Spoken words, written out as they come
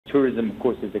tourism, of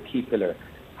course, is a key pillar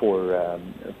for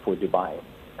Dubai.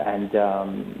 And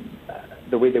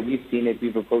the way that we've seen it,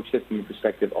 we've approached it from the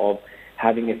perspective of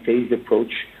having a phased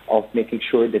approach of making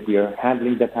sure that we are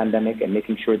handling the pandemic and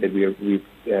making sure that we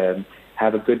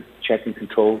have a good check and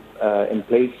control in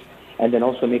place, and then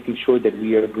also making sure that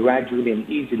we are gradually and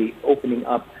easily opening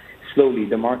up slowly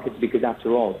the markets, because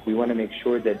after all, we want to make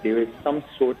sure that there is some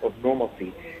sort of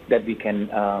normalcy that we can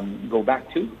go back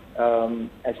to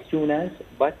as soon as,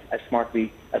 but as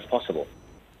smartly as possible.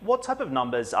 What type of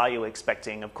numbers are you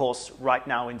expecting? Of course, right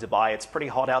now in Dubai, it's pretty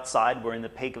hot outside. We're in the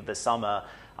peak of the summer.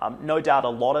 No doubt a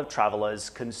lot of travelers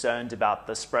concerned about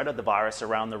the spread of the virus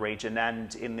around the region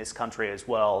and in this country as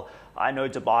well. I know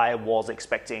Dubai was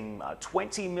expecting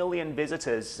 20 million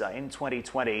visitors in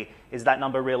 2020. Is that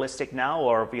number realistic now,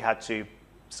 or have you had to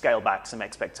scale back some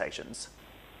expectations?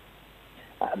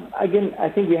 Again, I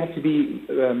think we have to be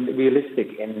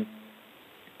realistic in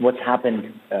what's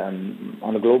happened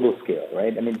on a global scale,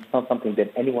 right? I mean, it's not something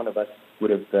that any one of us would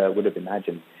have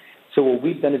imagined. So what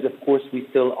we've done is, of course, we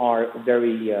still are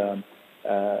very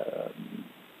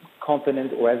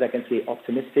confident, or as I can say,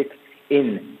 optimistic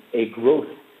in a growth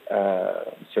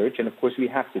surge, and of course we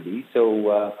have to be.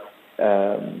 So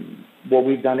what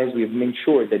we've done is we've made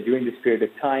sure that during this period of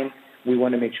time, we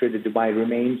want to make sure that Dubai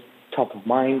remains top of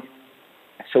mind.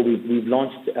 So we've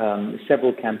launched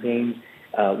several campaigns.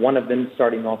 One of them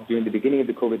starting off during the beginning of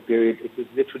the COVID period. It was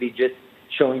literally just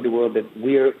showing the world that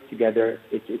we're together.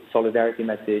 It's solidarity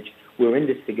message. We're in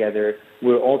this together.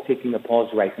 We're all taking a pause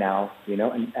right now, you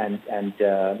know, and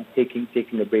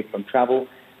taking a break from travel,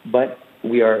 but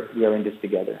we are in this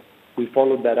together. We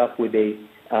followed that up with a,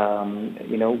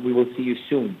 we will see you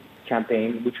soon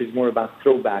campaign, which is more about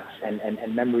throwbacks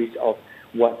and memories of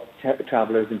what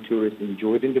travelers and tourists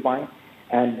enjoyed in Dubai.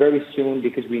 And very soon,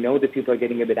 because we know that people are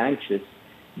getting a bit anxious,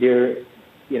 they're,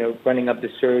 running up the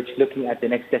search, looking at the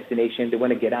next destination. They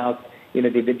want to get out.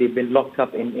 They've been locked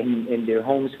up in their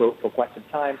homes for quite some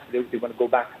time, so they want to go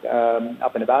back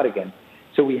up and about again.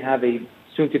 So we have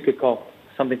soon to kick off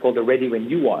something called the Ready When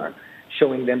You Are,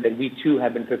 showing them that we too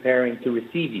have been preparing to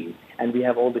receive you, and we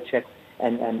have all the checks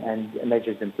and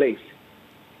measures in place.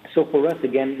 So for us,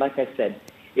 again, like I said,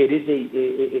 it is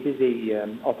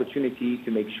a opportunity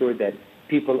to make sure that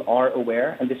people are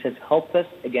aware, and this has helped us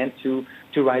again to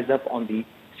rise up on the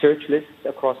search lists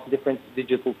across different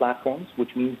digital platforms,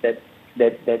 which means that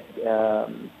this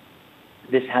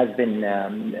has been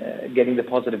getting the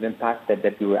positive impact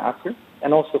that we were after.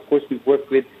 And also, of course, we've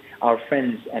worked with our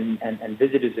friends and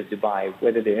visitors of Dubai,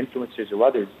 whether they're influencers or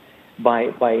others,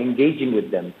 by engaging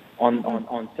with them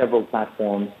on several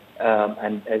platforms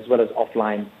and as well as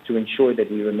offline, to ensure that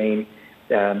we remain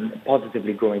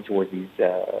positively growing towards these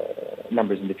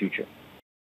numbers in the future.